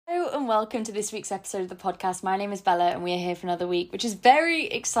and welcome to this week's episode of the podcast. My name is Bella and we are here for another week, which is very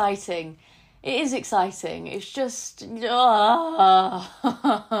exciting. It is exciting. It's just... no,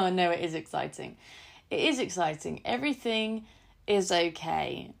 it is exciting. It is exciting. Everything is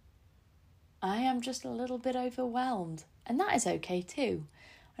okay. I am just a little bit overwhelmed. And that is okay too.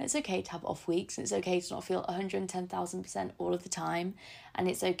 And it's okay to have off weeks. And it's okay to not feel 110,000% all of the time. And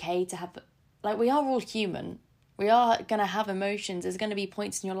it's okay to have... we are all human. We are going to have emotions. There's going to be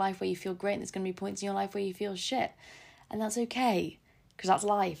points in your life where you feel great, and there's going to be points in your life where you feel shit. And that's okay, because that's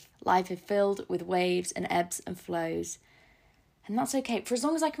life. Life is filled with waves and ebbs and flows. And that's okay. For as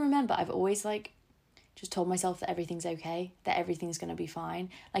long as I can remember, I've always, just told myself that everything's okay, that everything's going to be fine.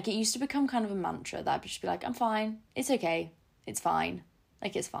 It used to become kind of a mantra that I'd just be like, I'm fine, it's okay, it's fine,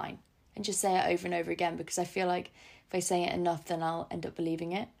 it's fine. And just say it over and over again, because I feel like if I say it enough, then I'll end up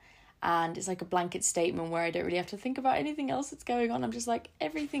believing it. And it's like a blanket statement where I don't really have to think about anything else that's going on. I'm just like,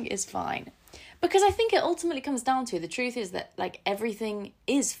 everything is fine. Because I think it ultimately comes down to, the truth is that, everything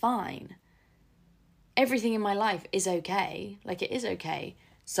is fine. Everything in my life is okay. It is okay.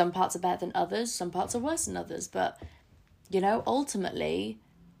 Some parts are better than others. Some parts are worse than others. But, ultimately,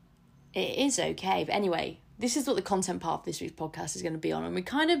 it is okay. But anyway, this is what the content part of this week's podcast is going to be on. And we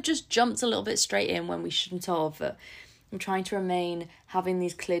kind of just jumped a little bit straight in when we shouldn't have. But I'm trying to remain having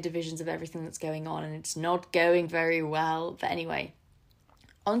these clear divisions of everything that's going on, and it's not going very well. But anyway,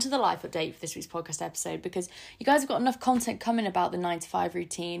 on to the life update for this week's podcast episode, because you guys have got enough content coming about the 9-to-5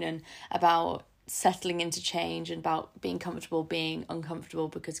 routine and about settling into change and about being comfortable, being uncomfortable,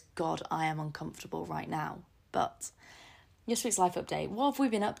 because God, I am uncomfortable right now. But this week's life update, what have we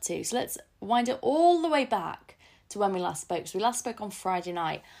been up to? So let's wind it all the way back to when we last spoke. So we last spoke on Friday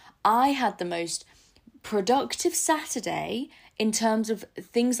night. I had the most productive Saturday in terms of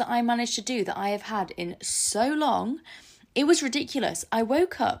things that I managed to do that I have had in so long. It was ridiculous. I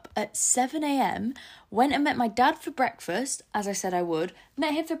woke up at 7 a.m, went and met my dad for breakfast, as I said I would,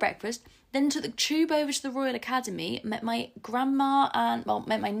 met him for breakfast, then took the tube over to the Royal Academy, met my grandma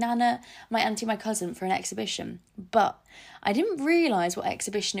met my nana, my auntie, my cousin for an exhibition. But I didn't realise what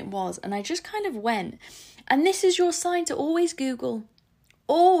exhibition it was, and I just kind of went. And this is your sign to always Google.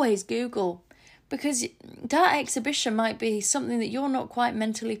 Always Google. Because that exhibition might be something that you're not quite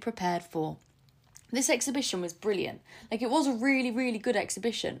mentally prepared for. This exhibition was brilliant. It was a really, really good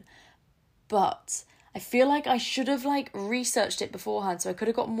exhibition. But I feel like I should have, researched it beforehand so I could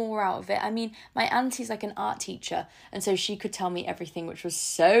have got more out of it. I mean, my auntie's an art teacher, and so she could tell me everything, which was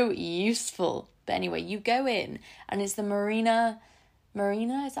so useful. But anyway, you go in, and it's the Marina,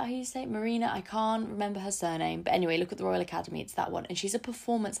 is that how you say it? Marina, I can't remember her surname. But anyway, look at the Royal Academy, it's that one. And she's a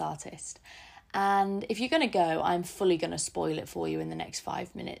performance artist. And if you're going to go, I'm fully going to spoil it for you in the next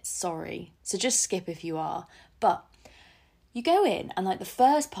 5 minutes. Sorry. So just skip if you are. But you go in and the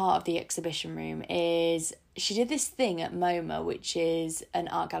first part of the exhibition room is, she did this thing at MoMA, which is an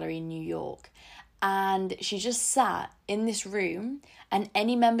art gallery in New York. And she just sat in this room and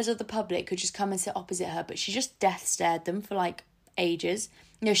any members of the public could just come and sit opposite her. But she just death stared them for ages.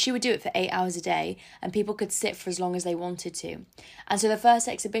 She would do it for 8 hours a day and people could sit for as long as they wanted to. And so the first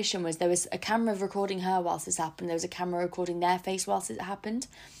exhibition was, there was a camera recording her whilst this happened. There was a camera recording their face whilst it happened.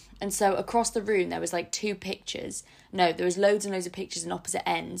 And so across the room, there was 2 pictures. No, there was loads and loads of pictures in opposite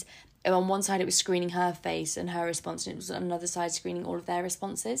ends. And on one side, it was screening her face and her response. And it was on another side screening all of their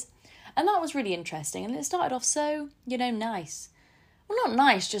responses. And that was really interesting. And it started off so, nice. Well, not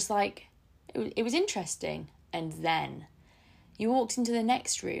nice, just it was interesting. And then you walked into the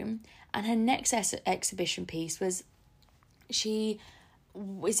next room, and her next exhibition piece was, she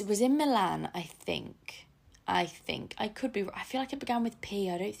was in Milan, I think. I could be, I feel like it began with P.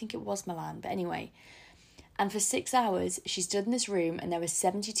 I don't think it was Milan, but anyway. And for 6 hours, she stood in this room, and there were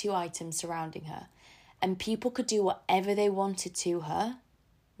 72 items surrounding her. And people could do whatever they wanted to her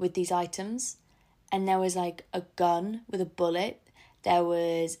with these items. And there was a gun with a bullet. There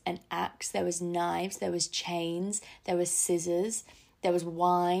was an axe, there was knives, there was chains, there was scissors, there was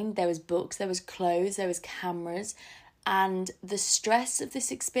wine, there was books, there was clothes, there was cameras. And the stress of this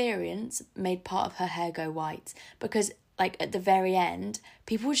experience made part of her hair go white. Because, at the very end,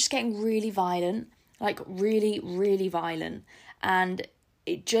 people were just getting really violent. Really, really violent. And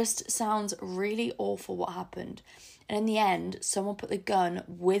it just sounds really awful what happened. And in the end, someone put the gun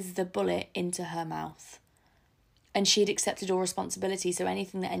with the bullet into her mouth. And she'd accepted all responsibility, so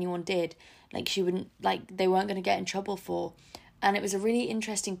anything that anyone did, she wouldn't, they weren't going to get in trouble for. And it was a really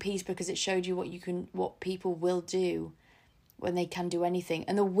interesting piece because it showed you what people will do when they can do anything.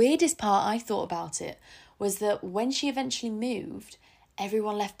 And the weirdest part I thought about it was that when she eventually moved,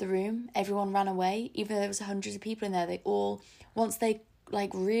 everyone left the room, everyone ran away, even though there was hundreds of people in there. They all, once they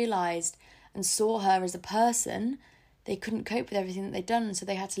like realised and saw her as a person, they couldn't cope with everything that they'd done, so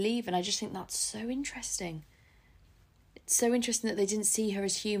they had to leave. And I just think that's so interesting. It's so interesting that they didn't see her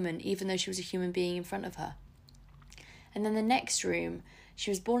as human, even though she was a human being in front of her. And then the next room, she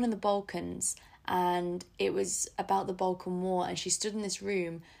was born in the Balkans, and it was about the Balkan War, and she stood in this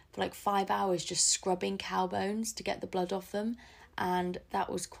room for like 5 hours just scrubbing cow bones to get the blood off them, and that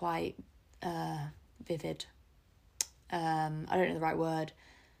was quite vivid. I don't know the right word.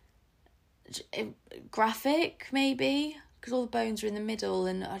 Graphic, maybe, because all the bones were in the middle,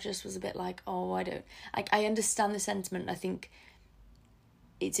 and I just was a bit like, oh, I understand the sentiment. I think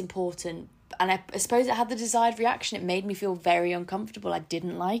it's important, and I suppose it had the desired reaction. It made me feel very uncomfortable. I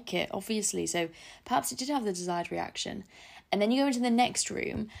didn't like it, obviously, so perhaps it did have the desired reaction. And then you go into the next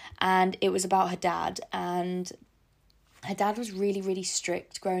room, and it was about her dad, and her dad was really, really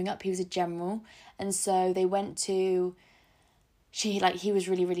strict growing up. He was a general, and so they went to... he was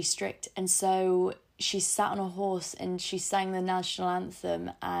really, really strict, and so she sat on a horse and she sang the national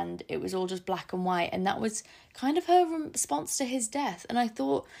anthem, and it was all just black and white, and that was kind of her response to his death. And I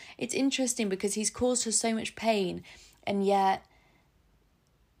thought it's interesting because he's caused her so much pain, and yet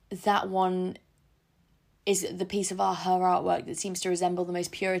that one is the piece of her artwork that seems to resemble the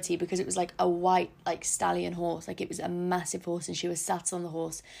most purity, because it was like a white, like, stallion horse. Like, it was a massive horse, and she was sat on the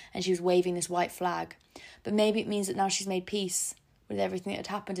horse and she was waving this white flag. But maybe it means that now she's made peace with everything that had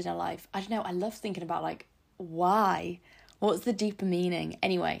happened in her life. I don't know, I love thinking about, like, why? What's the deeper meaning?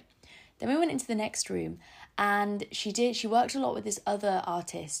 Anyway, then we went into the next room, and she worked a lot with this other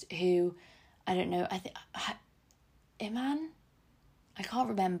artist who, I don't know, Iman? I can't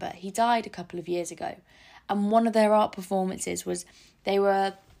remember. He died a couple of years ago. And one of their art performances was they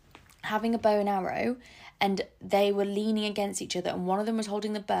were having a bow and arrow, and they were leaning against each other, and one of them was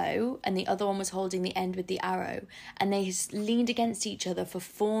holding the bow and the other one was holding the end with the arrow, and they leaned against each other for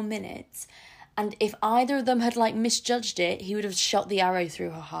 4 minutes, and if either of them had, like, misjudged it, he would have shot the arrow through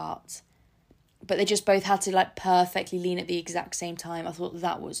her heart. But they just both had to, like, perfectly lean at the exact same time. I thought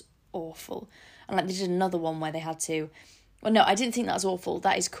that was awful. And, like, they did another one where they had to... Well, no, I didn't think that was awful.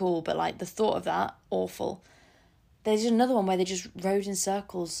 That is cool, but, like, the thought of that, awful. They did another one where they just rode in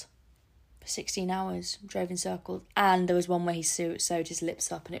circles for 16 hours, drove in circles. And there was one where he sewed his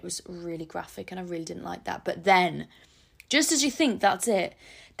lips up, and it was really graphic, and I really didn't like that. But then, just as you think that's it,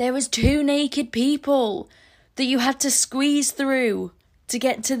 there was 2 naked people that you had to squeeze through to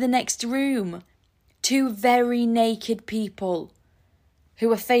get to the next room. 2 very naked people who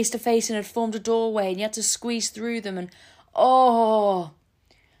were face to face and had formed a doorway, and you had to squeeze through them, and oh,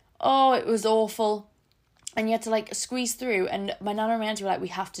 it was awful. And you had to, like, squeeze through, and my nana and my auntie were like, we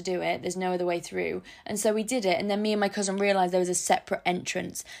have to do it, there's no other way through. And so we did it, and then me and my cousin realised there was a separate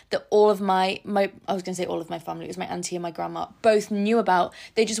entrance that all of my I was going to say all of my family, it was my auntie and my grandma, both knew about.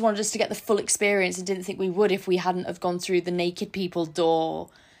 They just wanted us to get the full experience and didn't think we would if we hadn't have gone through the naked people door.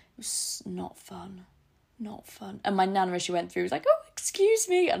 It was not fun. And my nana, as she went through, was like, oh, excuse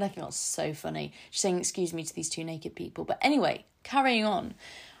me. And I think that's so funny. She's saying excuse me to these 2 naked people. But anyway, carrying on.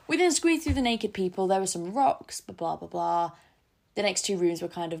 We then squeezed through the naked people. There were some rocks, blah, blah, blah. The next 2 rooms were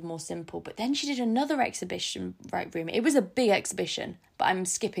kind of more simple. But then she did another exhibition room. It was a big exhibition, but I'm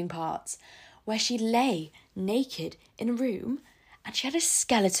skipping parts, where she lay naked in a room and she had a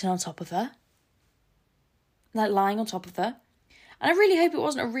skeleton on top of her. Like, lying on top of her. And I really hope it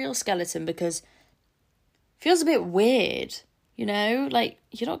wasn't a real skeleton, because... feels a bit weird, you know? Like,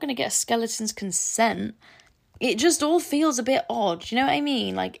 you're not going to get a skeleton's consent. It just all feels a bit odd, you know what I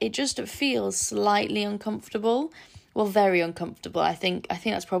mean? Like, it just feels slightly uncomfortable. Well, very uncomfortable. I think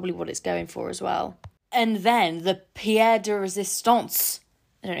that's probably what it's going for as well. And then the pièce de résistance.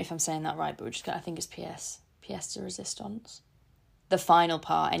 I don't know if I'm saying that right, but I think it's pièce. Pièce de résistance. The final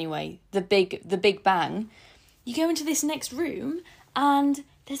part, anyway. The big bang. You go into this next room, and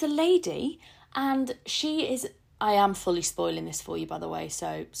there's a lady... and she is... I am fully spoiling this for you, by the way,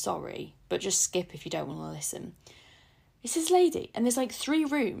 so sorry. But just skip if you don't want to listen. It's this lady, and there's, like, 3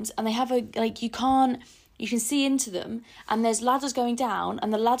 rooms, and they have a... like, you can see into them, and there's ladders going down,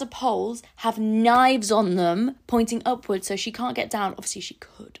 and the ladder poles have knives on them pointing upwards, so she can't get down. Obviously, she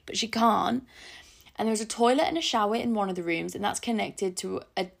could, but she can't. And there's a toilet and a shower in one of the rooms, and that's connected to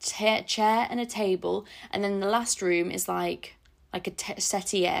a chair and a table. And then the last room is, like a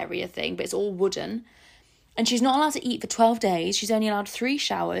settee area thing, but it's all wooden. And she's not allowed to eat for 12 days. She's only allowed 3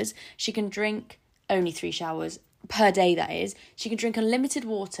 showers. She can drink only 3 showers per day, that is. She can drink unlimited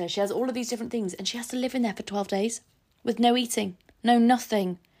water. She has all of these different things. And she has to live in there for 12 days with no eating, no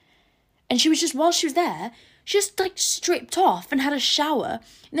nothing. And she was just, while she was there, just like stripped off and had a shower.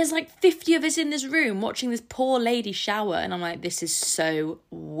 And there's like 50 of us in this room watching this poor lady shower. And I'm like, this is so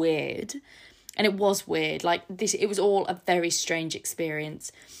weird. And it was weird. Like this, it was all a very strange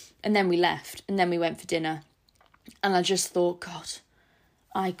experience. And then we left, and then we went for dinner. And I just thought, God,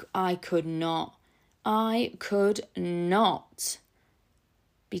 I could not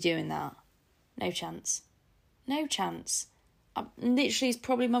be doing that. No chance. Literally, it's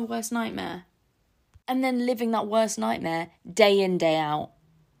probably my worst nightmare. And then living that worst nightmare day in, day out.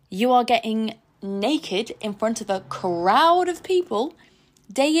 You are getting naked in front of a crowd of people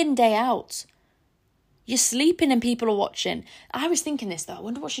day in, day out. You're sleeping and people are watching. I was thinking this though. I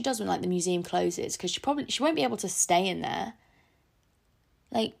wonder what she does when like the museum closes, because she won't be able to stay in there.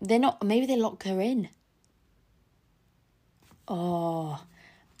 Like maybe they lock her in. Oh,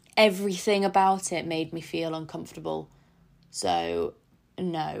 everything about it made me feel uncomfortable. So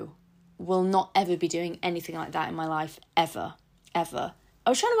no, will not ever be doing anything like that in my life ever. I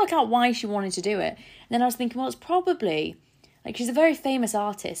was trying to work out why she wanted to do it. And then I was thinking, well, it's probably like she's a very famous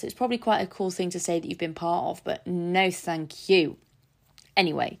artist, so it's probably quite a cool thing to say that you've been part of, but no thank you.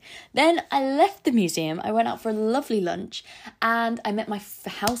 Anyway, then I left the museum, I went out for a lovely lunch, and I met my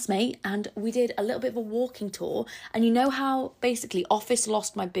housemate, and we did a little bit of a walking tour, and you know how basically Office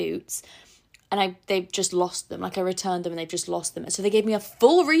lost my boots, and they've just lost them, like I returned them and they've just lost them, and so they gave me a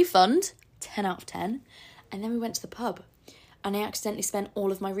full refund, 10 out of 10, and then we went to the pub, and I accidentally spent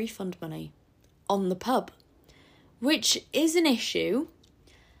all of my refund money on the pub. Which is an issue,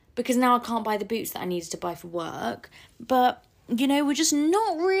 because now I can't buy the boots that I needed to buy for work. But, you know, we're just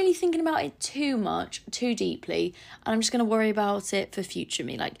not really thinking about it too deeply. And I'm just going to worry about it for future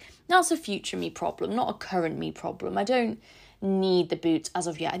me. Like, that's a future me problem, not a current me problem. I don't need the boots as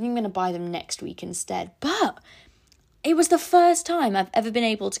of yet. I think I'm going to buy them next week instead. But it was the first time I've ever been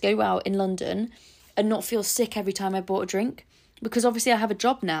able to go out in London and not feel sick every time I bought a drink. Because obviously I have a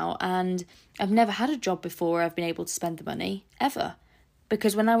job now, and I've never had a job before where I've been able to spend the money, ever.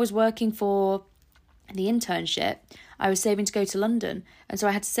 Because when I was working for the internship, I was saving to go to London. And so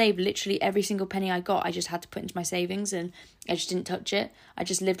I had to save literally every single penny I got. I just had to put into my savings, and I just didn't touch it. I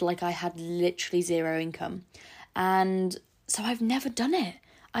just lived like I had literally zero income. And so I've never done it.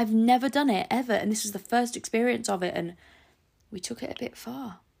 Ever. And this was the first experience of it. And we took it a bit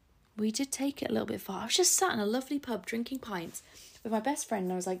far. We did take it a little bit far. I was just sat in a lovely pub drinking pints with my best friend,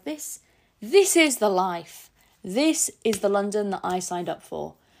 and I was like, this is the life. This is the London that I signed up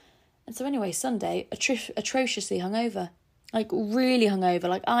for. And so anyway, Sunday, atrociously hungover. Like, really hungover.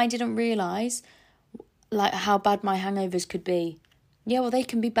 Like, I didn't realise, like, how bad my hangovers could be. Yeah, well, they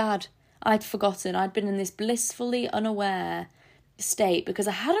can be bad. I'd forgotten. I'd been in this blissfully unaware state because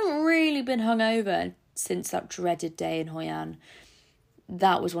I hadn't really been hungover since that dreaded day in Hoi An.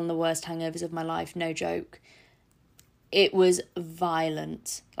 That was one of the worst hangovers of my life, no joke. It was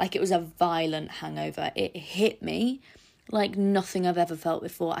violent. Like, it was a violent hangover. It hit me like nothing I've ever felt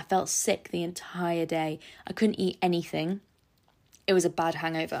before. I felt sick the entire day. I couldn't eat anything. It was a bad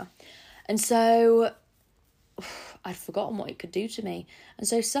hangover. And so I'd forgotten what it could do to me. And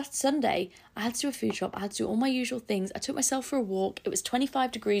so Sunday, I had to do a food shop. I had to do all my usual things. I took myself for a walk. It was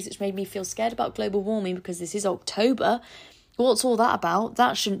 25 degrees, which made me feel scared about global warming because this is October. What's all that about?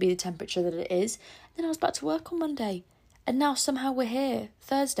 That shouldn't be the temperature that it is. Then I was back to work on Monday. And now somehow we're here,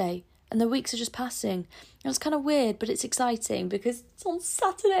 Thursday. And the weeks are just passing. And it's kind of weird, but it's exciting because it's on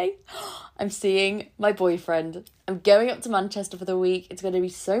Saturday. I'm seeing my boyfriend. I'm going up to Manchester for the week. It's going to be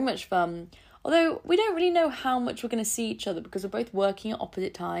so much fun. Although we don't really know how much we're going to see each other because we're both working at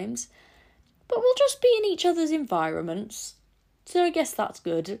opposite times. But we'll just be in each other's environments. So I guess that's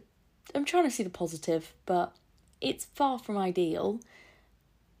good. I'm trying to see the positive, but it's far from ideal,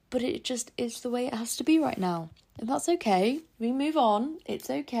 but it just is the way it has to be right now. And that's okay. We move on. It's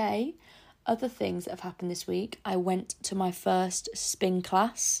okay. Other things that have happened this week. I went to my first spin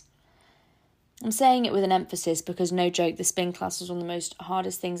class. I'm saying it with an emphasis because, no joke, the spin class was one of the most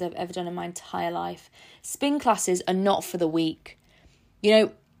hardest things I've ever done in my entire life. Spin classes are not for the weak. You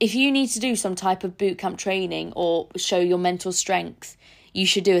know, if you need to do some type of boot camp training or show your mental strength, you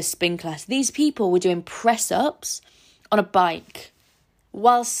should do a spin class. These people were doing press-ups on a bike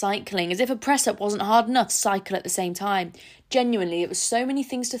while cycling, as if a press-up wasn't hard enough, cycle at the same time. Genuinely, it was so many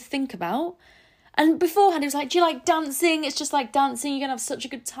things to think about. And beforehand, it was like, do you like dancing? It's just like dancing. You're going to have such a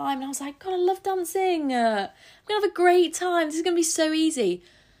good time. And I was like, God, I love dancing. I'm going to have a great time. This is going to be so easy.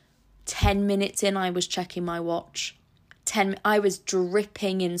 10 minutes in, I was checking my watch. I was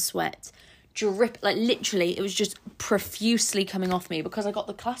dripping in sweat. Like literally, it was just profusely coming off me because I got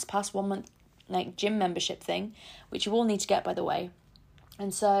the class pass 1 month like gym membership thing, which you all need to get, by the way.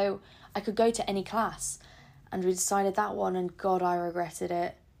 And so I could go to any class. and we decided that one, and God, I regretted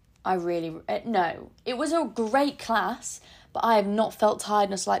it. No, it was a great class, but I have not felt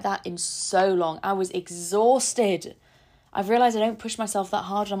tiredness like that in so long. I was exhausted. I've realised I don't push myself that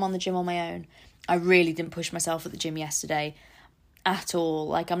hard when I'm on the gym on my own. I really didn't push myself at the gym yesterday at all.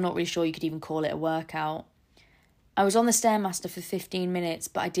 Like, I'm not really sure you could even call it a workout. I was on the Stairmaster for 15 minutes,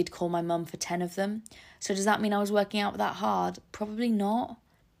 but I did call my mum for 10 of them. So does that mean I was working out that hard? Probably not.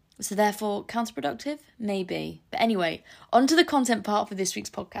 So therefore, counterproductive? Maybe. But anyway, on to the content part for this week's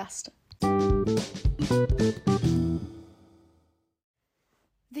podcast.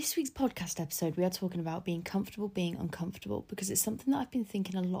 This week's podcast episode, we are talking about being comfortable being uncomfortable, because it's something that I've been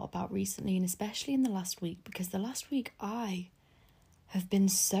thinking a lot about recently, and especially in the last week, because the last week I have been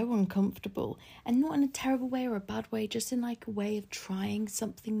so uncomfortable, and not in a terrible way or a bad way, just in like a way of trying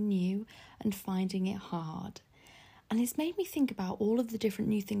something new and finding it hard. And it's made me think about all of the different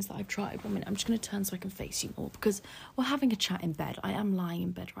new things that I've tried. 1 minute, I'm just going to turn so I can face you more, because we're having a chat in bed. I am lying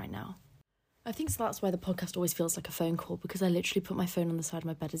in bed right now. I think so that's why the podcast always feels like a phone call, because I literally put my phone on the side of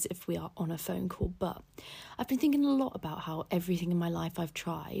my bed as if we are on a phone call. But I've been thinking a lot about how everything in my life I've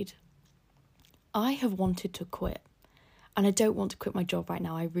tried, I have wanted to quit. And I don't want to quit my job right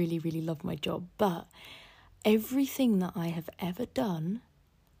now. I really, really love my job. But everything that I have ever done,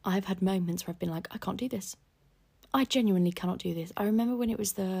 I've had moments where I've been like, I can't do this. I genuinely cannot do this. I remember when it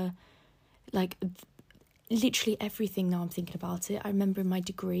was literally everything, now I'm thinking about it. I remember in my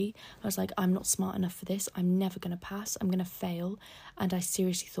degree, I was like, I'm not smart enough for this. I'm never going to pass. I'm going to fail. And I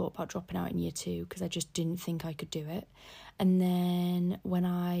seriously thought about dropping out in year 2 because I just didn't think I could do it. And then when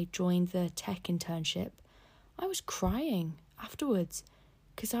I joined the tech internship, I was crying afterwards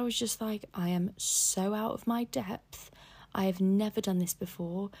because I was just like, I am so out of my depth. I have never done this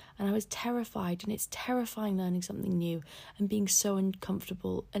before, and I was terrified, and it's terrifying learning something new and being so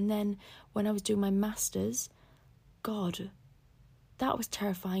uncomfortable. And then when I was doing my masters, God, that was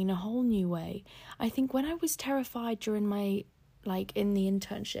terrifying in a whole new way. I think when I was terrified during my, in the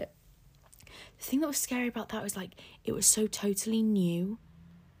internship, the thing that was scary about that was it was so totally new.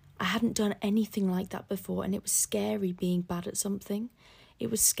 I hadn't done anything like that before, and it was scary being bad at something. It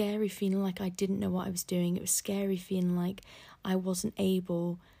was scary feeling like I didn't know what I was doing. It was scary feeling like I wasn't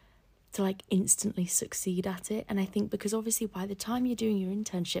able to instantly succeed at it. And I think because obviously by the time you're doing your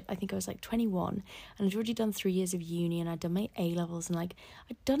internship, I think I was 21, and I'd already done 3 years of uni, and I'd done my A-levels, and I'd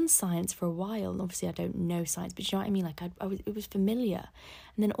done science for a while. And obviously I don't know science, but you know what I mean? It was familiar.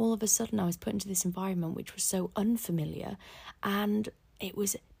 And then all of a sudden I was put into this environment which was so unfamiliar, and it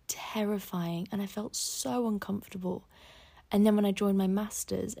was terrifying, and I felt so uncomfortable. And then when I joined my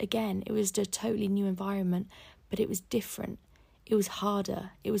masters, again, it was a totally new environment, but it was different. It was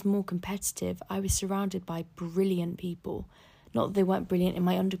harder. It was more competitive. I was surrounded by brilliant people. Not that they weren't brilliant in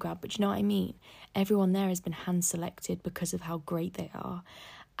my undergrad, but you know what I mean? Everyone there has been hand-selected because of how great they are.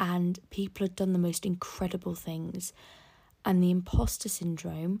 And people had done the most incredible things. And the imposter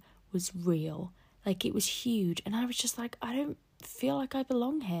syndrome was real. It was huge. And I was just like, I don't feel like I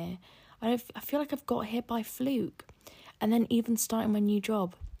belong here. I feel like I've got here by fluke. And then even starting my new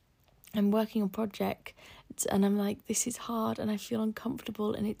job, I'm working on projects, and I'm like, this is hard, and I feel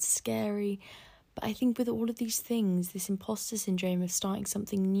uncomfortable, and it's scary. But I think with all of these things, this imposter syndrome of starting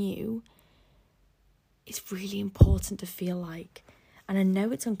something new, it's really important to feel like. And I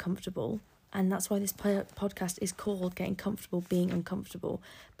know it's uncomfortable, and that's why this podcast is called Getting Comfortable Being Uncomfortable,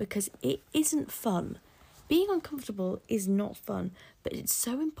 because it isn't fun. Being uncomfortable is not fun, but it's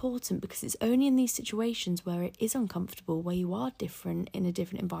so important because it's only in these situations where it is uncomfortable, where you are different in a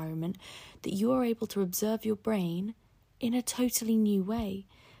different environment, that you are able to observe your brain in a totally new way.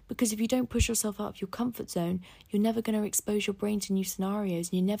 Because if you don't push yourself out of your comfort zone, you're never going to expose your brain to new scenarios,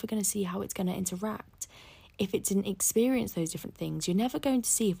 and you're never going to see how it's going to interact. If it didn't experience those different things, you're never going to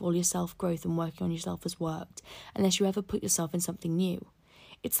see if all your self-growth and working on yourself has worked, unless you ever put yourself in something new.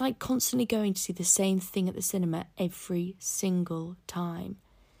 It's like constantly going to see the same thing at the cinema every single time.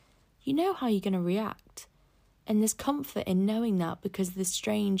 You know how you're going to react. And there's comfort in knowing that, because the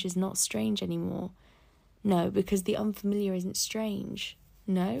strange is not strange anymore. No, because the unfamiliar isn't strange.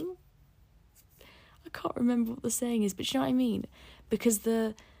 No? I can't remember what the saying is, but you know what I mean? Because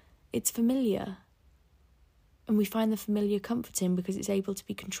it's familiar. And we find the familiar comforting because it's able to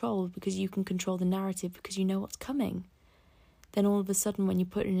be controlled, because you can control the narrative, because you know what's coming. Then all of a sudden, when you're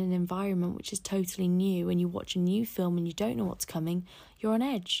put in an environment which is totally new, and you watch a new film and you don't know what's coming, you're on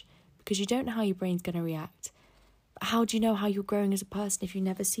edge because you don't know how your brain's going to react. But how do you know how you're growing as a person if you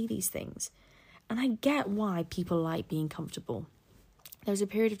never see these things? And I get why people like being comfortable. There was a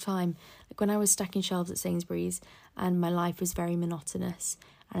period of time, when I was stacking shelves at Sainsbury's, and my life was very monotonous,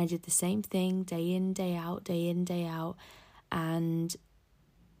 And I did the same thing day in, day out, day in, day out. And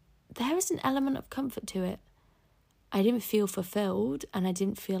there was an element of comfort to it. I didn't feel fulfilled and I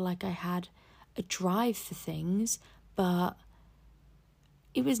didn't feel like I had a drive for things, but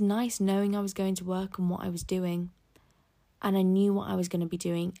it was nice knowing I was going to work and what I was doing. And I knew what I was going to be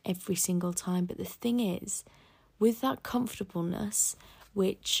doing every single time. But the thing is, with that comfortableness,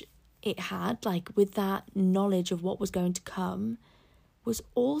 which it had, like with that knowledge of what was going to come, was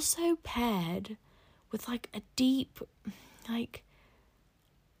also paired with like a deep, like,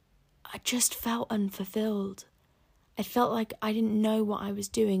 I just felt unfulfilled. I felt like I didn't know what I was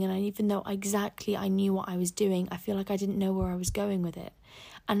doing, and even though I knew what I was doing, I feel like I didn't know where I was going with it.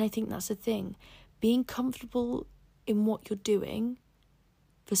 And I think that's the thing. Being comfortable in what you're doing,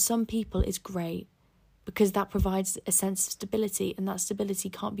 for some people, is great, because that provides a sense of stability, and that stability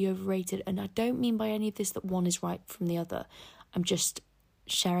can't be overrated. And I don't mean by any of this that one is right from the other. I'm just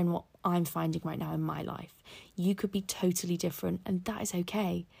sharing what I'm finding right now in my life. You could be totally different, and that is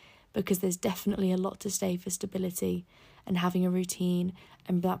okay, because there's definitely a lot to say for stability and having a routine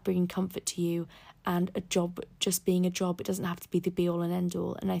and that bringing comfort to you, and a job just being a job. It doesn't have to be the be all and end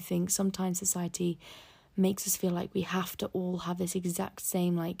all. And I think sometimes society makes us feel like we have to all have this exact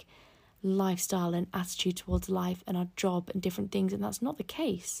same like lifestyle and attitude towards life and our job and different things, and that's not the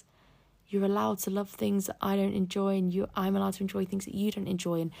case. You're allowed to love things that I don't enjoy, and I'm allowed to enjoy things that you don't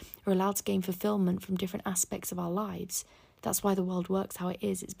enjoy, and we're allowed to gain fulfillment from different aspects of our lives. That's why the world works how it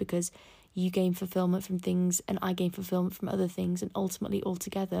is. It's because you gain fulfillment from things and I gain fulfillment from other things, and ultimately all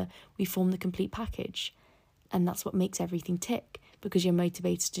together we form the complete package. And that's what makes everything tick, because you're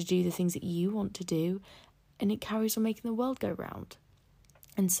motivated to do the things that you want to do, and it carries on making the world go round.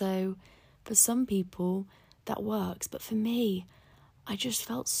 And so for some people that works, but for me, I just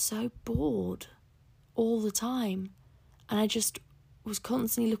felt so bored all the time, and I just was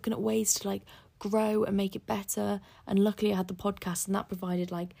constantly looking at ways to like grow and make it better. And luckily I had the podcast, and that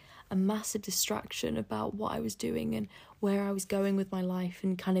provided like a massive distraction about what I was doing and where I was going with my life,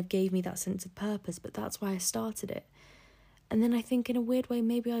 and kind of gave me that sense of purpose. But that's why I started it. And then I think in a weird way,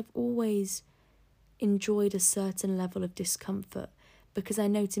 maybe I've always enjoyed a certain level of discomfort, because I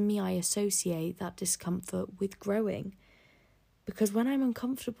know, to me, I associate that discomfort with growing. Because when I'm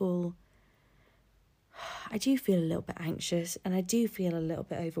uncomfortable, I do feel a little bit anxious and I do feel a little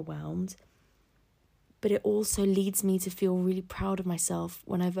bit overwhelmed. But it also leads me to feel really proud of myself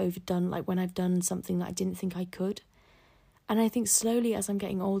when I've done something that I didn't think I could. And I think slowly as I'm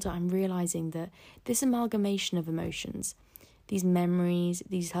getting older, I'm realising that this amalgamation of emotions, these memories,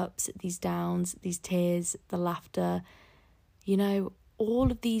 these ups, these downs, these tears, the laughter,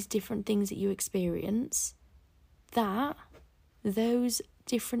 all of these different things that you experience, those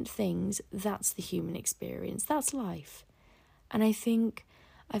different things, that's the human experience, that's life. And I think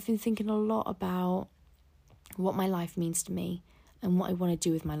I've been thinking a lot about what my life means to me and what I want to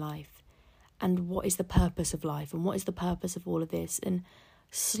do with my life, and what is the purpose of life and what is the purpose of all of this. And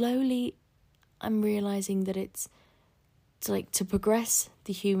slowly I'm realising that it's to progress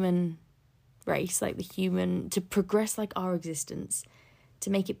the human race, to progress like our existence, to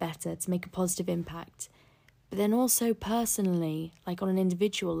make it better, to make a positive impact. But then also personally, like on an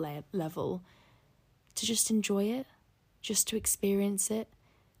individual level, to just enjoy it, just to experience it,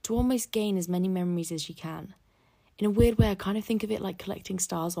 to almost gain as many memories as you can. In a weird way, I kind of think of it like collecting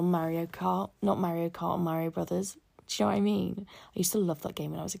stars on Mario Kart, not Mario Kart, on Mario Brothers. Do you know what I mean? I used to love that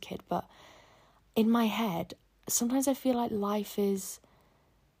game when I was a kid, but in my head, sometimes I feel like life is,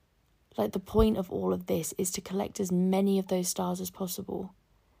 like the point of all of this is to collect as many of those stars as possible.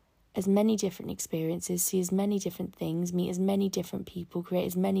 As many different experiences, see as many different things, meet as many different people, create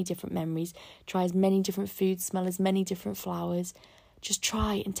as many different memories, try as many different foods, smell as many different flowers. Just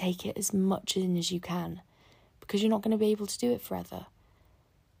try and take it as much in as you can, because you're not going to be able to do it forever.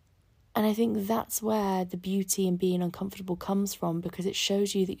 And I think that's where the beauty in being uncomfortable comes from, because it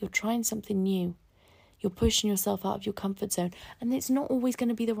shows you that you're trying something new. You're pushing yourself out of your comfort zone. And it's not always going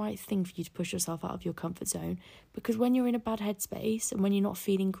to be the right thing for you to push yourself out of your comfort zone, because when you're in a bad headspace and when you're not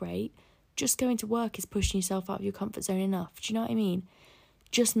feeling great, just going to work is pushing yourself out of your comfort zone enough. Do you know what I mean?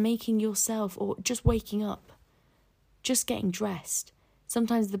 Just making yourself, or just waking up, just getting dressed.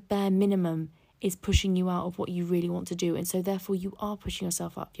 Sometimes the bare minimum is pushing you out of what you really want to do. And so therefore you are pushing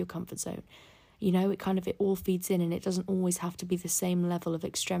yourself out of your comfort zone. It all feeds in, and it doesn't always have to be the same level of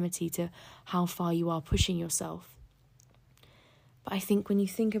extremity to how far you are pushing yourself. But I think when you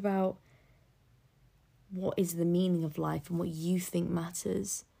think about what is the meaning of life and what you think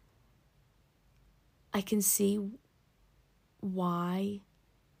matters, I can see why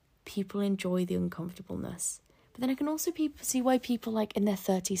people enjoy the uncomfortableness. But But then I can also see why people like in their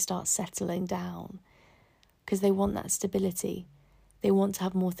 30s start settling down, because they want that stability. They want to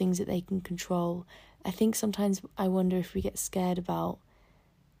have more things that they can control. I think sometimes I wonder if we get scared about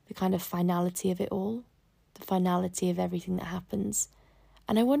the kind of finality of it all, the finality of everything that happens.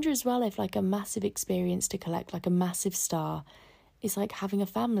 And I wonder as well if like a massive experience to collect, like a massive star, is like having a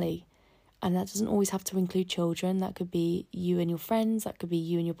family. And that doesn't always have to include children. That could be you and your friends. That could be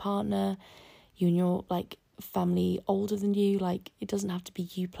you and your partner, you and your like family older than you. Like it doesn't have to be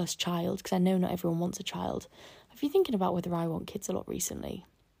you plus child, because I know not everyone wants a child. I've been thinking about whether I want kids a lot recently.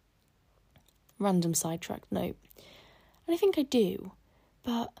 Random sidetracked note. And I think I do,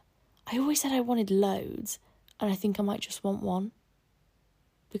 but I always said I wanted loads, and I think I might just want one,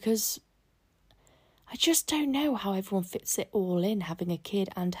 because I just don't know how everyone fits it all in, having a kid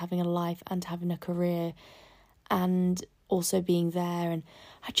and having a life and having a career and also being there. And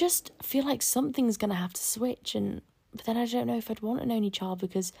I just feel like something's going to have to switch. But then I don't know if I'd want an only child,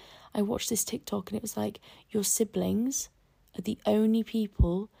 because I watched this TikTok and it was like, your siblings are the only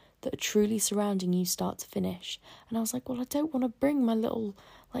people that are truly surrounding you start to finish. And I was like, well, I don't want to bring my little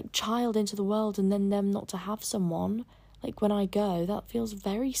like child into the world and then them not to have someone. Like when I go, that feels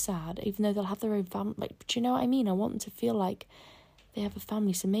very sad, even though they'll have their own family. Like, do you know what I mean? I want them to feel like they have a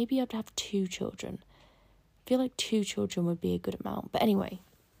family. So maybe I'd have 2 children. I feel like 2 children would be a good amount. But anyway,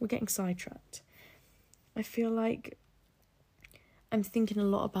 we're getting sidetracked. I feel like I'm thinking a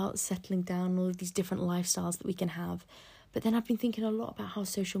lot about settling down, all of these different lifestyles that we can have. But then I've been thinking a lot about how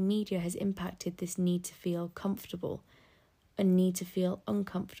social media has impacted this need to feel comfortable and need to feel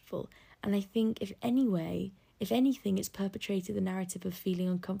uncomfortable. And I think if anything, it's perpetrated the narrative of feeling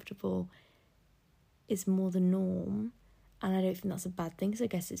uncomfortable is more the norm. And I don't think that's a bad thing, because I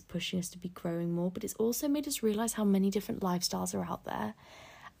guess it's pushing us to be growing more. But it's also made us realise how many different lifestyles are out there.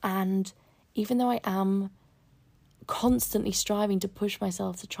 And even though I am constantly striving to push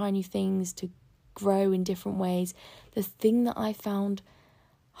myself to try new things, to grow in different ways, the thing that I found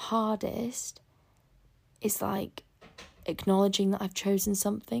hardest is like acknowledging that I've chosen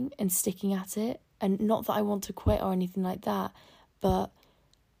something and sticking at it. And not that I want to quit or anything like that, but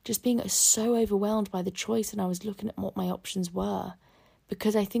just being so overwhelmed by the choice, and I was looking at what my options were.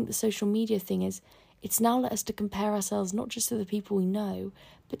 Because I think the social media thing is, it's now let us to compare ourselves not just to the people we know,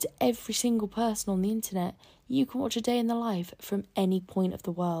 but to every single person on the internet. You can watch a day in the life from any point of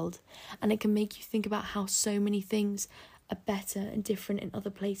the world, and it can make you think about how so many things are better and different in other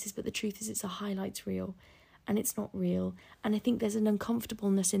places, but the truth is it's a highlights reel, and it's not real. And I think there's an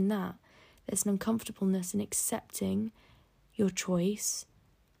uncomfortableness in that. There's an uncomfortableness in accepting your choice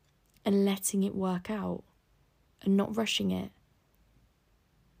and letting it work out and not rushing it.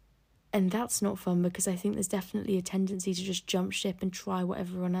 And that's not fun, because I think there's definitely a tendency to just jump ship and try what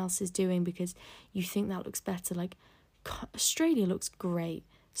everyone else is doing because you think that looks better. Like, Australia looks great.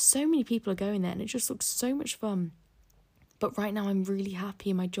 So many people are going there and it just looks so much fun. But right now I'm really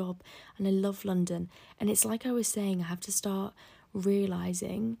happy in my job and I love London. And it's like I was saying, I have to start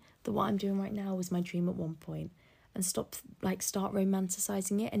realising that what I'm doing right now was my dream at one point, and start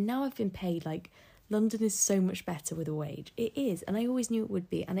romanticising it. And now I've been paid, like, London is so much better with a wage. It is, and I always knew it would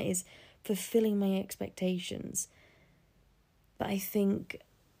be, and it is fulfilling my expectations. But I think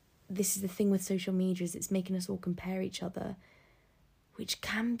this is the thing with social media, is it's making us all compare each other, which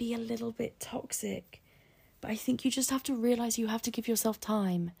can be a little bit toxic. But I think you just have to realise you have to give yourself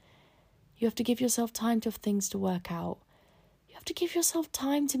time. You have to give yourself time to have things to work out. You have to give yourself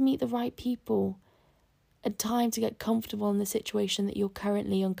time to meet the right people, and time to get comfortable in the situation that you're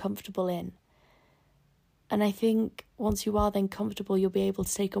currently uncomfortable in. And I think once you are then comfortable, you'll be able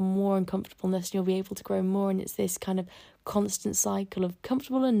to take on more uncomfortableness and you'll be able to grow more. And it's this kind of constant cycle of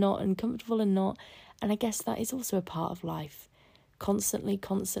comfortable and not, and comfortable and not. And I guess that is also a part of life. Constantly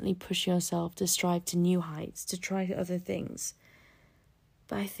pushing yourself to strive to new heights, to try other things.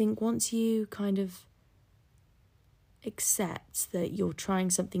 But I think once you kind of accept that you're trying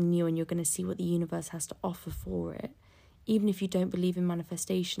something new and you're going to see what the universe has to offer for it, even if you don't believe in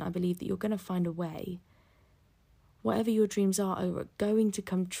manifestation, I believe that you're going to find a way. Whatever your dreams are going to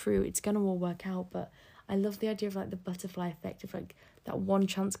come true. It's going to all work out. But I love the idea of like the butterfly effect of like that one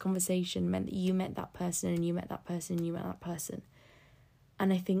chance conversation meant that you met that person and you met that person and you met that person.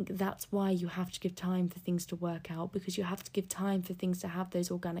 And I think that's why you have to give time for things to work out, because you have to give time for things to have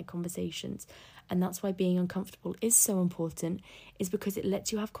those organic conversations. And that's why being uncomfortable is so important, is because it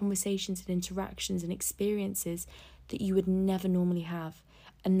lets you have conversations and interactions and experiences that you would never normally have.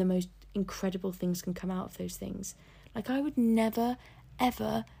 And the most incredible things can come out of those things. Like, I would never,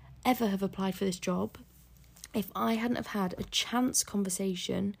 ever, ever have applied for this job if I hadn't have had a chance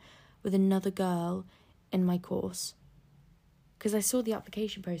conversation with another girl in my course. Because I saw the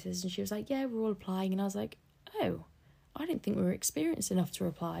application process and she was like, yeah, we're all applying. And I was like, oh, I didn't think we were experienced enough to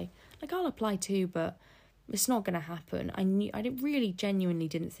apply. Like, I'll apply too, but it's not going to happen. I genuinely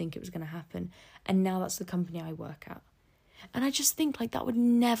didn't think it was going to happen. And now that's the company I work at. And I just think like that would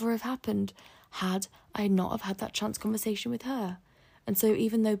never have happened had I not have had that chance conversation with her. And so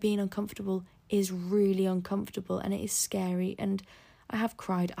even though being uncomfortable is really uncomfortable and it is scary, and I have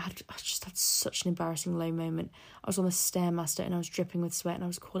cried, I just had such an embarrassing low moment. I was on the Stairmaster and I was dripping with sweat and I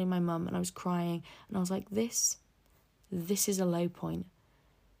was calling my mum and I was crying and I was like, this is a low point.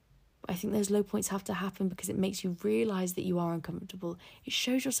 I think those low points have to happen because it makes you realise that you are uncomfortable. It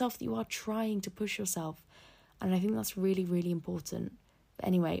shows yourself that you are trying to push yourself. And I think that's really, really important. But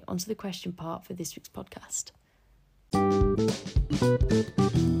anyway, on to the question part for this week's podcast.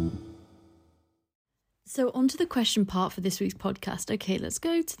 So on to the question part for this week's podcast. Okay, let's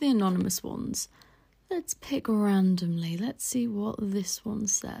go to the anonymous ones. Let's pick randomly. Let's see what this one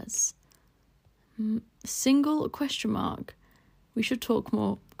says. Single ? We should talk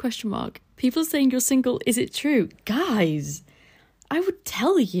more ? People saying you're single, is it true? Guys, I would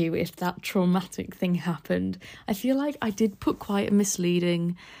tell you if that traumatic thing happened. I feel like I did put quite a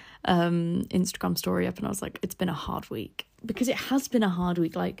misleading Instagram story up and I was like, it's been a hard week. Because it has been a hard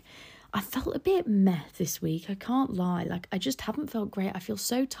week. Like, I felt a bit meh this week, I can't lie. Like, I just haven't felt great. I feel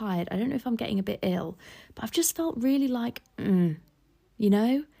so tired. I don't know if I'm getting a bit ill, but I've just felt really like, you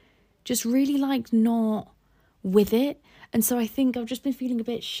know? Just really like not with it. And so I think I've just been feeling a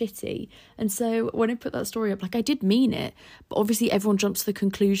bit shitty. And so when I put that story up, like, I did mean it, but obviously everyone jumps to the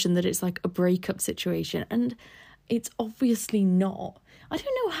conclusion that it's like a breakup situation. And it's obviously not. I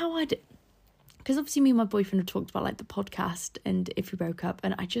don't know how I'd... Because obviously me and my boyfriend have talked about like the podcast and if we broke up,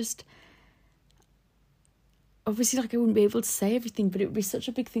 and I just... Obviously, like, I wouldn't be able to say everything, but it would be such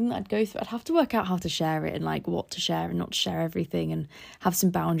a big thing that I'd go through. I'd have to work out how to share it and like what to share and not to share everything and have some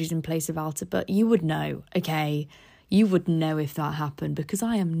boundaries in place about it. But you would know, okay? You would know if that happened, because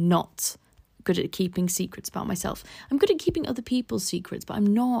I am not good at keeping secrets about myself. I'm good at keeping other people's secrets, but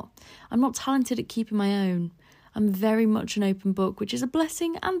I'm not talented at keeping my own. I'm very much an open book, which is a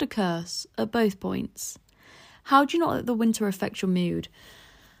blessing and a curse at both points. How do you not let the winter affect your mood?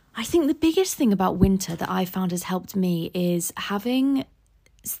 I think the biggest thing about winter that I found has helped me is having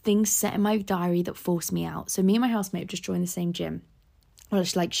things set in my diary that force me out. So me and my housemate have just joined the same gym. Well,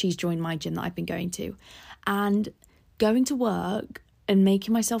 it's like she's joined my gym that I've been going to. And going to work and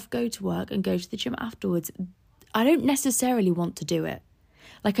making myself go to work and go to the gym afterwards, I don't necessarily want to do it.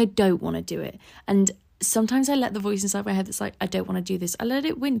 Like, I don't want to do it. And sometimes I let the voice inside my head that's like, I don't want to do this. I let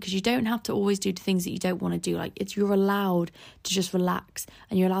it win, because you don't have to always do things that you don't want to do. Like, you're allowed to just relax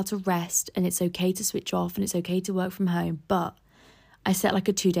and you're allowed to rest, and it's okay to switch off and it's okay to work from home. But I set like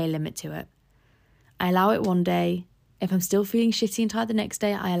a 2-day limit to it. I allow it one day. If I'm still feeling shitty and tired the next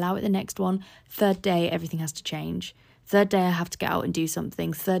day, I allow it the next one. Third day, everything has to change. Third day, I have to get out and do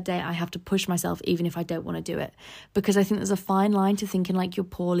something. Third day, I have to push myself even if I don't want to do it. Because I think there's a fine line to thinking like you're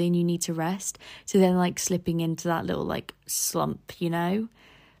poorly and you need to rest, to then like slipping into that little like slump, you know?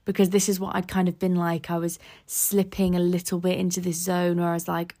 Because this is what I'd kind of been like. I was slipping a little bit into this zone where I was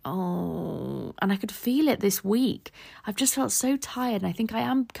like, oh, and I could feel it this week. I've just felt so tired, and I think I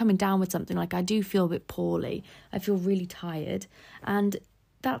am coming down with something. Like, I do feel a bit poorly. I feel really tired, and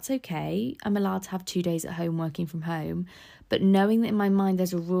that's okay. I'm allowed to have 2 days at home working from home, but knowing that in my mind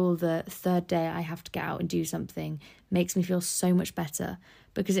there's a rule that third day I have to get out and do something makes me feel so much better,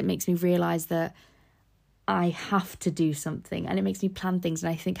 because it makes me realise that I have to do something, and it makes me plan things.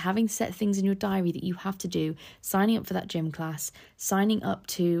 And I think having set things in your diary that you have to do, signing up for that gym class, signing up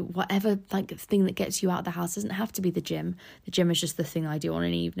to whatever like thing that gets you out of the house, doesn't have to be the gym. The gym is just the thing I do on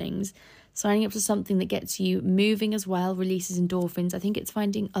in evenings. Signing up to something that gets you moving as well, releases endorphins. I think it's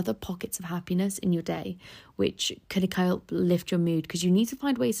finding other pockets of happiness in your day, which can help lift your mood, because you need to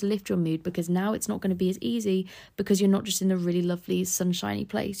find ways to lift your mood, because now it's not going to be as easy, because you're not just in a really lovely sunshiny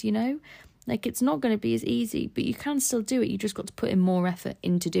place, you know? Like, it's not going to be as easy, but you can still do it. You just got to put in more effort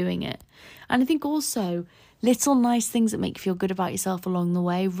into doing it. And I think also little nice things that make you feel good about yourself along the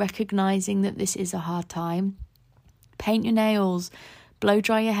way, recognising that this is a hard time. Paint your nails, blow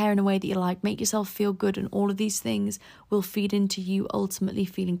dry your hair in a way that you like, make yourself feel good, and all of these things will feed into you ultimately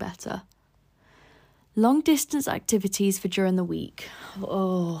feeling better. Long distance activities for during the week.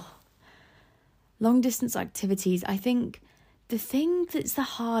 Oh, long distance activities. I think the thing that's the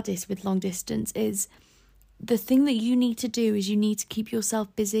hardest with long distance is the thing that you need to do is you need to keep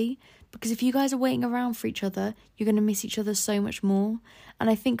yourself busy. Because if you guys are waiting around for each other, you're going to miss each other so much more. And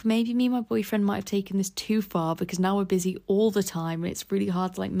I think maybe me and my boyfriend might have taken this too far, because now we're busy all the time and it's really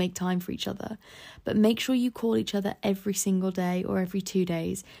hard to make time for each other. But make sure you call each other every single day or every 2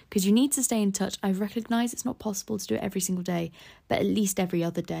 days, because you need to stay in touch. I recognise it's not possible to do it every single day, but at least every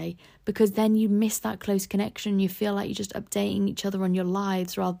other day, because then you miss that close connection. You feel like you're just updating each other on your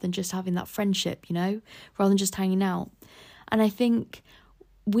lives rather than just having that friendship, rather than just hanging out. And I think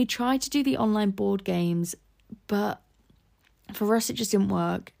we tried to do the online board games, but for us it just didn't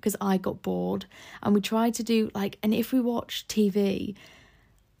work because I got bored. And we tried to do and if we watch TV,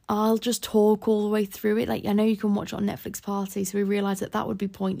 I'll just talk all the way through it. I know you can watch it on Netflix Party, so we realised that would be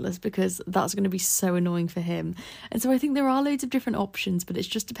pointless because that's going to be so annoying for him. And so I think there are loads of different options, but it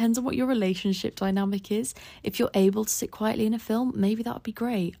just depends on what your relationship dynamic is. If you're able to sit quietly in a film, maybe that would be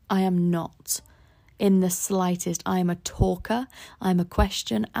great. I am not. In the slightest. I am a talker, I'm a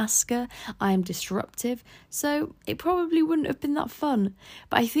question asker, I am disruptive, so it probably wouldn't have been that fun.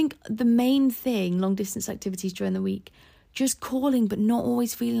 But I think the main thing, long distance activities during the week, just calling but not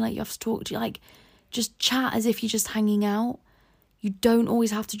always feeling like you have to talk to, just chat as if you're just hanging out. You don't always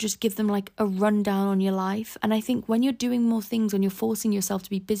have to just give them a rundown on your life. And I think when you're doing more things, when you're forcing yourself to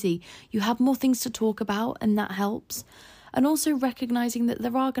be busy, you have more things to talk about, and that helps. And also recognising that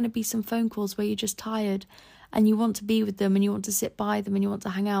there are going to be some phone calls where you're just tired and you want to be with them and you want to sit by them and you want to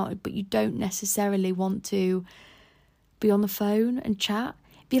hang out, but you don't necessarily want to be on the phone and chat.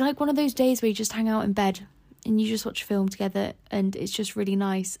 Be like one of those days where you just hang out in bed and you just watch a film together and it's just really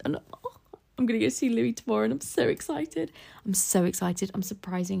nice. And I'm going to go see Louis tomorrow and I'm so excited. I'm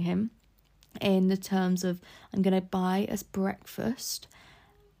surprising him in the terms of I'm going to buy us breakfast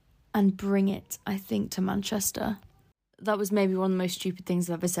and bring it, I think, to Manchester. That was maybe one of the most stupid things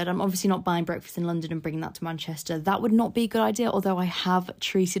I've ever said. I'm obviously not buying breakfast in London and bringing that to Manchester. That would not be a good idea, although I have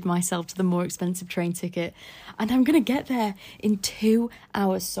treated myself to the more expensive train ticket. And I'm going to get there in 2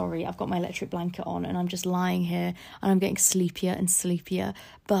 hours. Sorry, I've got my electric blanket on and I'm just lying here and I'm getting sleepier and sleepier.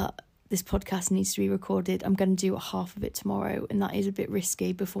 But this podcast needs to be recorded. I'm going to do half of it tomorrow, and that is a bit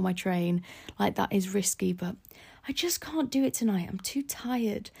risky before my train. That is risky, but I just can't do it tonight. I'm too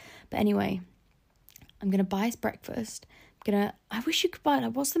tired. But anyway, I'm going to buy us breakfast. I wish you could buy,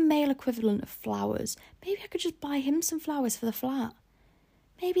 what's the male equivalent of flowers? Maybe I could just buy him some flowers for the flat.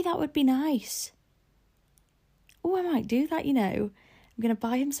 Maybe that would be nice. Oh, I might do that, I'm going to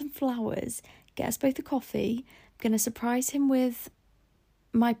buy him some flowers, get us both a coffee. I'm going to surprise him with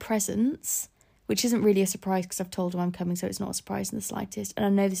my presents, which isn't really a surprise because I've told him I'm coming, so it's not a surprise in the slightest. And I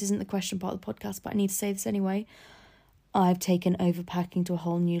know this isn't the question part of the podcast, but I need to say this anyway. I've taken overpacking to a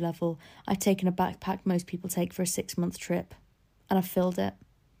whole new level. I've taken a backpack most people take for a 6-month trip, and I've filled it.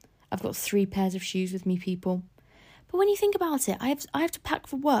 I've got 3 pairs of shoes with me, people. But when you think about it, I have to pack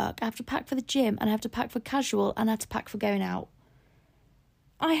for work, I have to pack for the gym, and I have to pack for casual, and I have to pack for going out.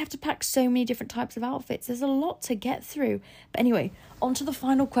 I have to pack so many different types of outfits. There's a lot to get through. But anyway, on to the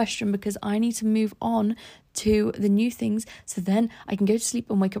final question, because I need to move on to the new things so then I can go to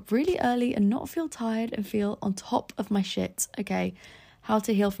sleep and wake up really early and not feel tired and feel on top of my shit. Okay, how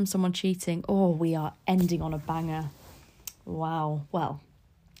to heal from someone cheating. Oh, we are ending on a banger. Wow. Well,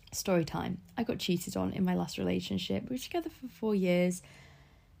 story time. I got cheated on in my last relationship. We were together for 4 years.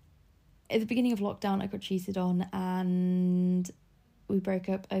 At the beginning of lockdown, I got cheated on and we broke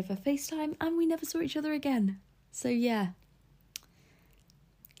up over FaceTime and we never saw each other again. So yeah,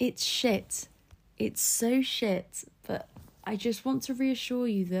 it's shit. It's so shit. But I just want to reassure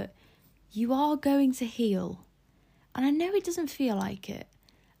you that you are going to heal. And I know it doesn't feel like it.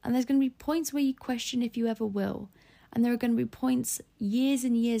 And there's going to be points where you question if you ever will. And there are going to be points years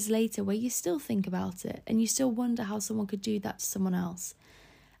and years later where you still think about it and you still wonder how someone could do that to someone else.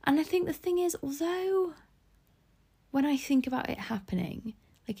 And I think the thing is, although when I think about it happening,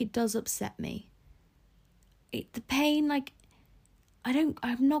 it does upset me. The pain, I'm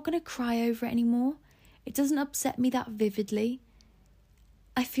not going to cry over it anymore. It doesn't upset me that vividly.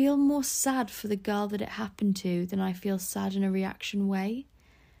 I feel more sad for the girl that it happened to than I feel sad in a reaction way.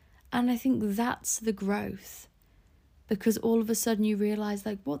 And I think that's the growth. Because all of a sudden you realise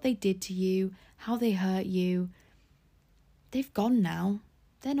what they did to you, how they hurt you, they've gone now.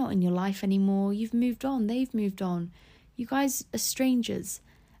 They're not in your life anymore. You've moved on. They've moved on. You guys are strangers.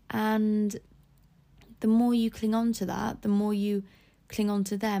 And the more you cling on to that, the more you cling on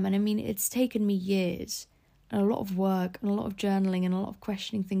to them. And I mean, it's taken me years and a lot of work and a lot of journaling and a lot of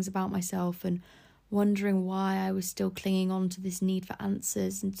questioning things about myself and wondering why I was still clinging on to this need for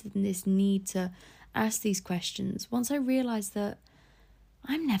answers and to this need to ask these questions. Once I realised that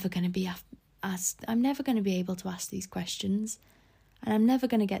I'm never going to be asked, I'm never going to be able to ask these questions. And I'm never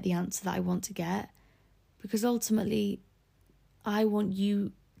going to get the answer that I want to get, because ultimately I want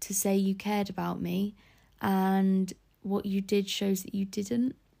you to say you cared about me, and what you did shows that you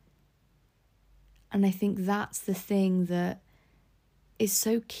didn't. And I think that's the thing that is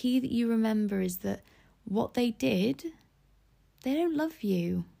so key that you remember, is that what they did, they don't love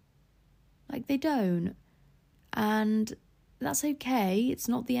you. Like, they don't. And that's okay. It's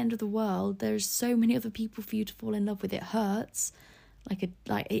not the end of the world. There's so many other people for you to fall in love with. It hurts.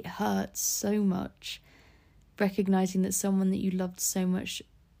 It hurts so much. Recognizing that someone that you loved so much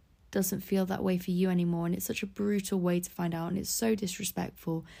doesn't feel that way for you anymore. And it's such a brutal way to find out. And it's so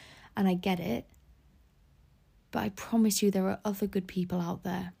disrespectful. And I get it. But I promise you there are other good people out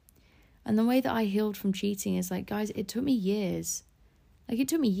there. And the way that I healed from cheating is like, guys, it took me years. Like, it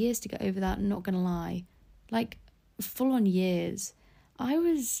took me years to get over that, I'm not going to lie. Like, full on years. I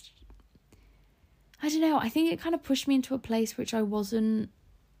don't know, I think it kind of pushed me into a place which I always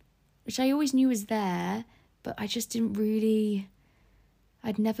knew was there, but I just didn't really,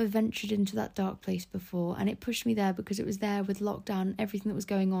 I'd never ventured into that dark place before. And it pushed me there because it was there with lockdown and everything that was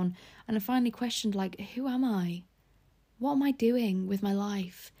going on. And I finally questioned, like, who am I? What am I doing with my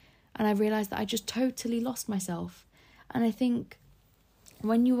life? And I realised that I just totally lost myself. And I think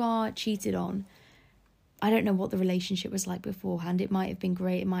when you are cheated on, I don't know what the relationship was like beforehand. It might have been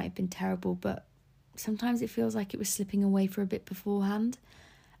great, it might have been terrible, but sometimes it feels like it was slipping away for a bit beforehand.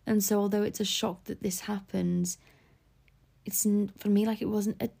 And so although it's a shock that this happens, it's, for me, like, it was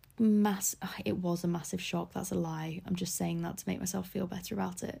a massive shock. That's a lie. I'm just saying that to make myself feel better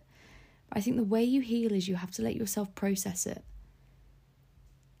about it. But I think the way you heal is you have to let yourself process it.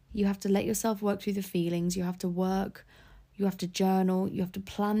 You have to let yourself work through the feelings. You have to journal, you have to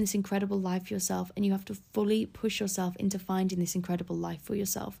plan this incredible life for yourself, and you have to fully push yourself into finding this incredible life for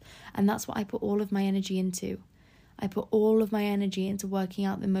yourself. And that's what I put all of my energy into. I put all of my energy into working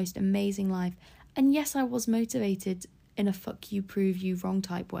out the most amazing life. And yes, I was motivated in a fuck you, prove you wrong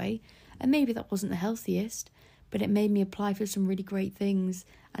type way. And maybe that wasn't the healthiest, but it made me apply for some really great things,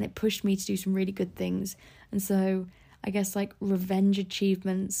 and it pushed me to do some really good things. And so I guess, like, revenge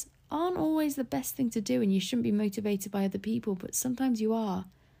achievements aren't always the best thing to do, and you shouldn't be motivated by other people, but sometimes you are.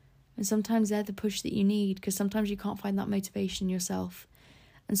 And sometimes they're the push that you need, because sometimes you can't find that motivation yourself.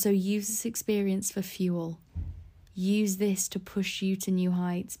 And so use this experience for fuel. Use this to push you to new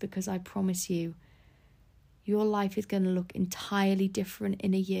heights, because I promise you, your life is going to look entirely different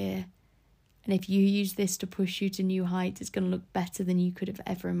in a year. And if you use this to push you to new heights, it's going to look better than you could have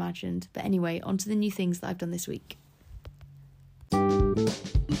ever imagined. But anyway, on to the new things that I've done this week.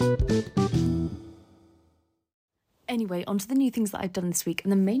 Anyway, on to the new things that I've done this week.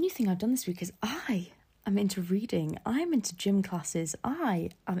 And the main new thing I've done this week is I am into reading. I'm into gym classes. I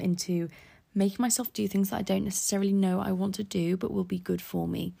am into making myself do things that I don't necessarily know I want to do, but will be good for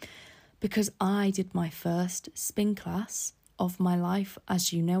me. Because I did my first spin class of my life,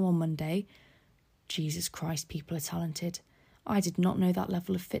 as you know, on Monday. Jesus Christ, people are talented. I did not know that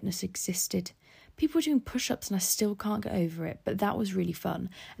level of fitness existed. People were doing push-ups and I still can't get over it, but that was really fun.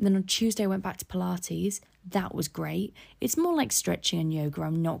 And then on Tuesday I went back to Pilates. That was great. It's more like stretching and yoga,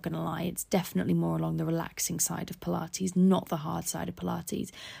 I'm not going to lie. It's definitely more along the relaxing side of Pilates, not the hard side of Pilates,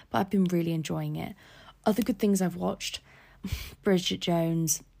 but I've been really enjoying it. Other good things I've watched, Bridget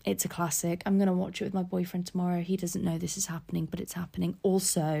Jones. It's a classic. I'm going to watch it with my boyfriend tomorrow. He doesn't know this is happening, but it's happening.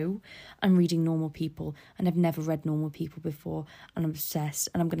 Also, I'm reading Normal People, and I've never read Normal People before, and I'm obsessed,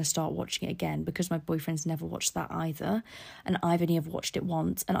 and I'm going to start watching it again because my boyfriend's never watched that either, and I've only ever watched it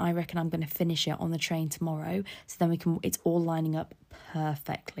once, and I reckon I'm going to finish it on the train tomorrow, so then it's all lining up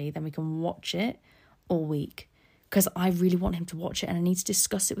perfectly. Then we can watch it all week. Because I really want him to watch it, and I need to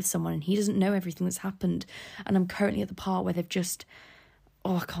discuss it with someone, and he doesn't know everything that's happened. And I'm currently at the part where they've just...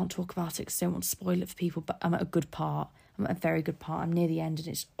 I can't talk about it because I don't want to spoil it for people, but I'm at a good part. I'm at a very good part. I'm near the end, and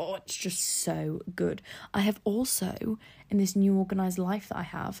it's just so good. I have also, in this new organised life that I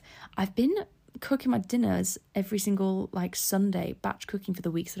have, I've been cooking my dinners every single, Sunday, batch cooking for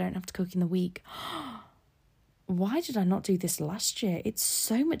the week, so I don't have to cook in the week. Why did I not do this last year? It's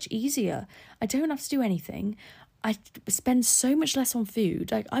so much easier. I don't have to do anything. I spend so much less on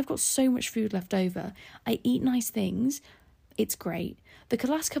food. I've got so much food left over. I eat nice things. It's great. The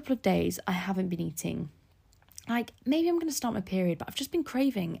last couple of days, I haven't been eating. Maybe I'm going to start my period, but I've just been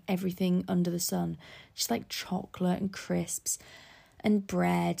craving everything under the sun. Just chocolate and crisps and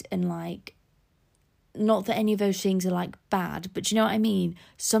bread and not that any of those things are bad, but do you know what I mean?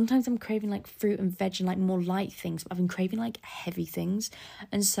 Sometimes I'm craving fruit and veg and more light things, but I've been craving heavy things.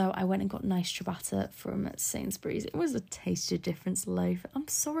 And so I went and got nice ciabatta from Sainsbury's. It was a taste of difference loaf. I'm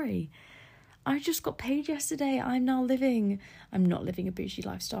sorry. I just got paid yesterday. I'm not living a bougie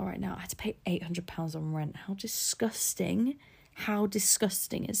lifestyle right now. I had to pay £800 on rent. How disgusting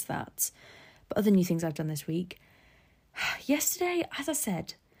is that? But other new things I've done this week. Yesterday, as I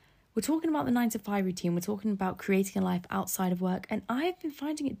said, we're talking about the 9 to 5 routine. We're talking about creating a life outside of work. And I have been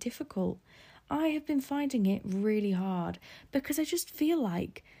finding it difficult. I have been finding it really hard because I just feel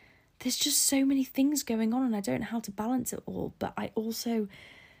like there's just so many things going on and I don't know how to balance it all. But I also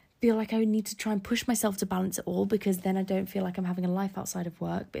feel like I would need to try and push myself to balance it all because then I don't feel like I'm having a life outside of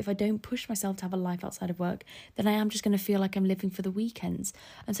work. But if I don't push myself to have a life outside of work, then I am just going to feel like I'm living for the weekends.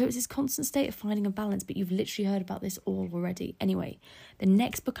 And so it's this constant state of finding a balance, but you've literally heard about this all already. Anyway, the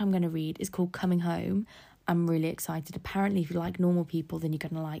next book I'm going to read is called Coming Home. I'm really excited. Apparently, if you like normal people, then you're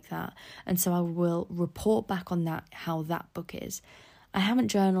going to like that. And so I will report back on that, how that book is. I haven't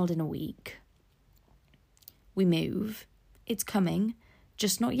journaled in a week. We move. It's coming.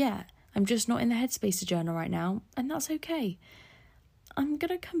 Just not yet. I'm just not in the headspace to journal right now, and that's okay. I'm going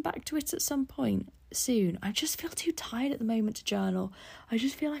to come back to it at some point soon. I just feel too tired at the moment to journal. I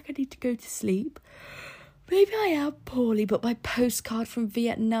just feel like I need to go to sleep. Maybe I am poorly, but my postcard from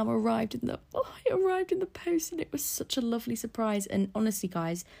Vietnam arrived in the post, and it was such a lovely surprise. And honestly,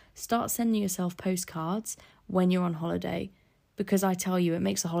 guys, start sending yourself postcards when you're on holiday, because I tell you, it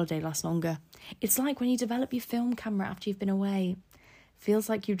makes the holiday last longer. It's like when you develop your film camera after you've been away. Feels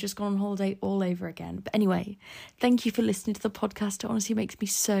like you've just gone on holiday all over again. But anyway, thank you for listening to the podcast. It honestly makes me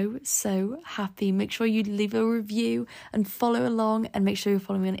so happy. Make sure you leave a review and follow along, and make sure you're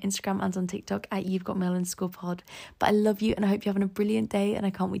following me on Instagram and on TikTok at You'veGotMail_pod. But I love you and I hope you're having a brilliant day, and I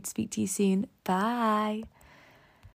can't wait to speak to you soon. Bye.